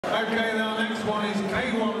Okay, now next one is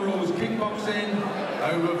K1 rules kickboxing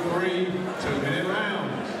over 3 2-minute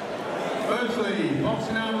rounds. Firstly,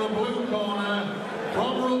 boxing out of the blue corner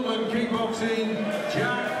from Rutland Kickboxing,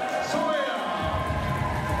 Jack Sawyer.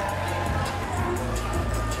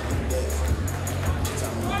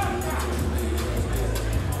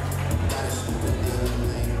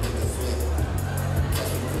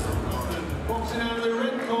 Boxing out of the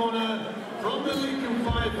red corner from the Lincoln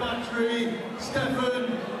Fire Factory,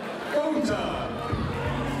 Stephan, Fota.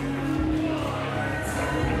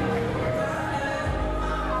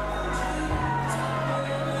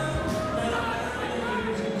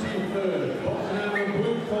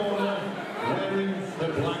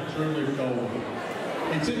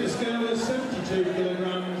 It's in the scale of 72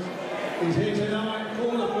 kilograms. He's here tonight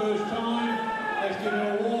for the first time. Let's give him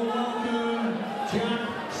a warm welcome,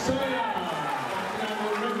 Jack Sawyer. Down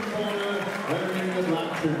the red corner, wearing the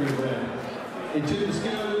black trim there. It's in the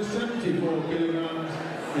scale of 74 kilograms.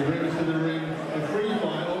 He brings to the ring a free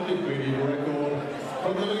fight undefeated record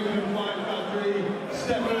from the Lincoln Fire Factory,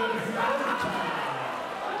 Stephan.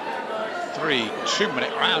 3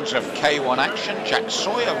 2-minute rounds of K1 action. Jack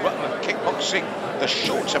Sawyer, Rutland Kickboxing, the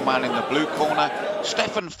shorter man in the blue corner.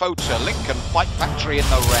 Stephan Fota, Lincoln Fight Factory in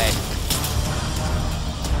the red.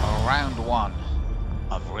 Round 1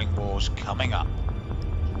 of Ringwars coming up.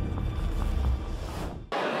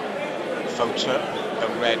 Fota, the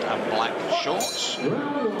red and black shorts.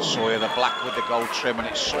 Sawyer, the black with the gold trim, and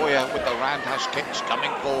it's Sawyer with the roundhouse kicks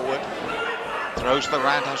coming forward. Throws the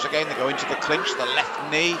roundhouse again, they go into the clinch, the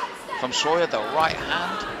left knee from Sawyer, the right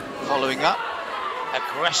hand following up.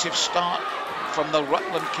 Aggressive start from the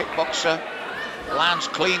Rutland kickboxer. Lands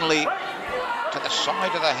cleanly to the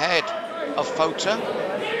side of the head of Fota.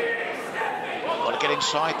 Got to get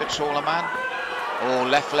inside the taller man. Oh,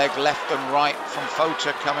 left leg left and right from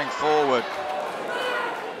Fota coming forward.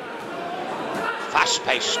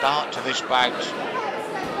 Fast-paced start to this bout.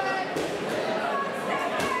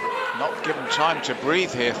 Not given time to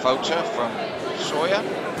breathe here, Fota from Sawyer.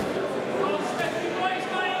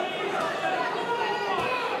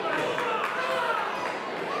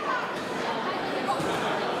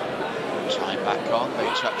 Time back on, they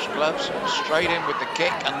touch gloves, straight in with the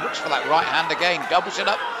kick and looks for that right hand again, doubles it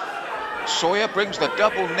up. Sawyer brings the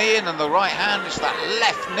double knee in and the right hand is that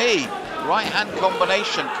left knee. Right hand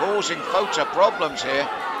combination causing Fota problems here.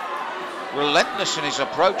 Relentless in his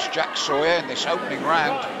approach, Jack Sawyer, in this opening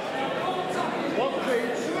round.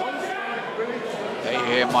 There you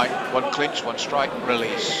hear Mike, one clinch, one strike,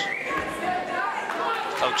 release.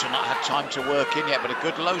 Fota not had time to work in yet, but a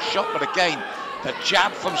good low shot, but again, the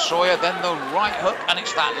jab from Sawyer, then the right hook, and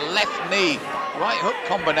it's that left knee, right hook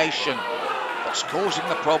combination that's causing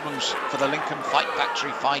the problems for the Lincoln Fight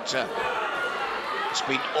Factory fighter. It's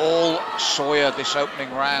been all Sawyer this opening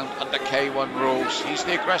round under K1 rules. He's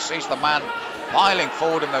the aggressor, he's the man piling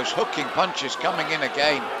forward, and those hooking punches coming in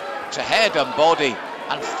again to head and body.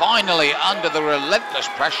 And finally, under the relentless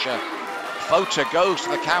pressure, Fota goes to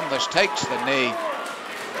the canvas, takes the knee.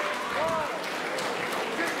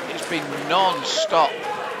 It's been non-stop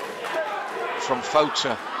from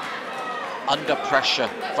Fota, under pressure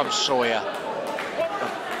from Sawyer.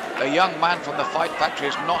 The young man from the Fight Factory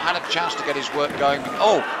has not had a chance to get his work going.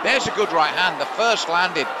 Oh, there's a good right hand, the first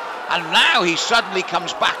landed. And now he suddenly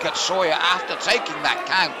comes back at Sawyer after taking that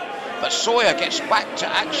count. But Sawyer gets back to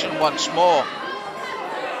action once more.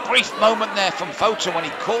 Brief moment there from Fota when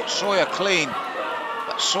he caught Sawyer clean.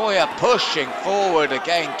 But Sawyer pushing forward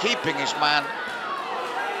again, keeping his man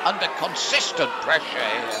under consistent pressure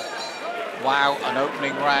here. Wow, an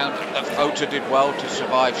opening round that Fota did well to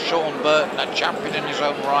survive. Shawn, Burton, a champion in his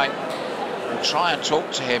own right. We'll try and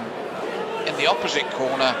talk to him in the opposite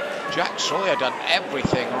corner. Jack Sawyer done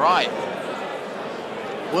everything right.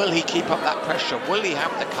 Will he keep up that pressure? Will he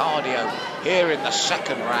have the cardio here in the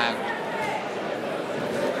second round?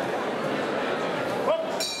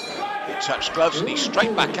 He touched gloves and he's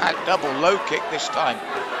straight back out. Double low kick this time.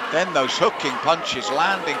 Then those hooking punches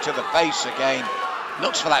landing to the face again.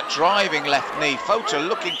 Looks for that driving left knee. Fota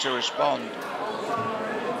looking to respond.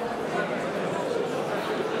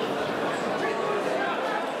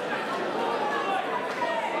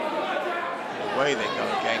 Away they go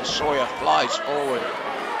again. Sawyer flies forward.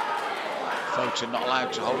 Fota not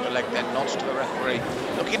allowed to hold the leg, then nods to the referee.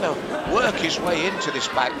 Looking to work his way into this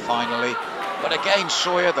bout finally. But again,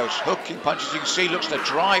 Sawyer, those hooking punches you can see, looks to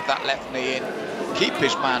drive that left knee in. Keep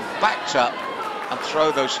his man backed up and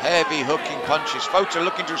throw those heavy hooking punches. Fota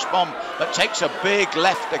looking to respond, but takes a big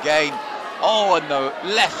left again. Oh, and the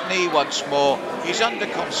left knee once more. He's under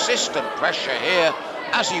consistent pressure here,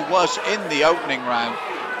 as he was in the opening round.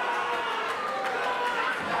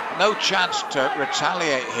 No chance to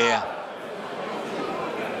retaliate here.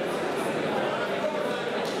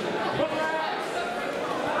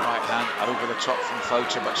 Right hand over the top from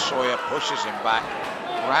Fota, but Sawyer pushes him back.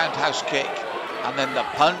 Roundhouse kick, and then the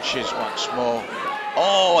punches once more.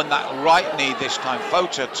 Oh, and that right knee this time.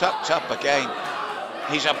 Fota tucked up again.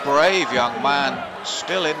 He's a brave young man,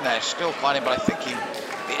 still in there, still fighting, but I think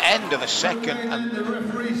the end of the second. And the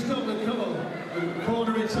referee stopped the couple. The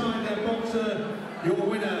corner inside their boxer, your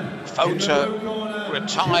winner. Fota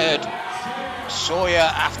retired. Sawyer,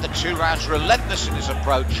 after 2 rounds, relentless in his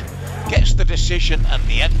approach, gets the decision at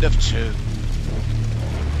the end of 2.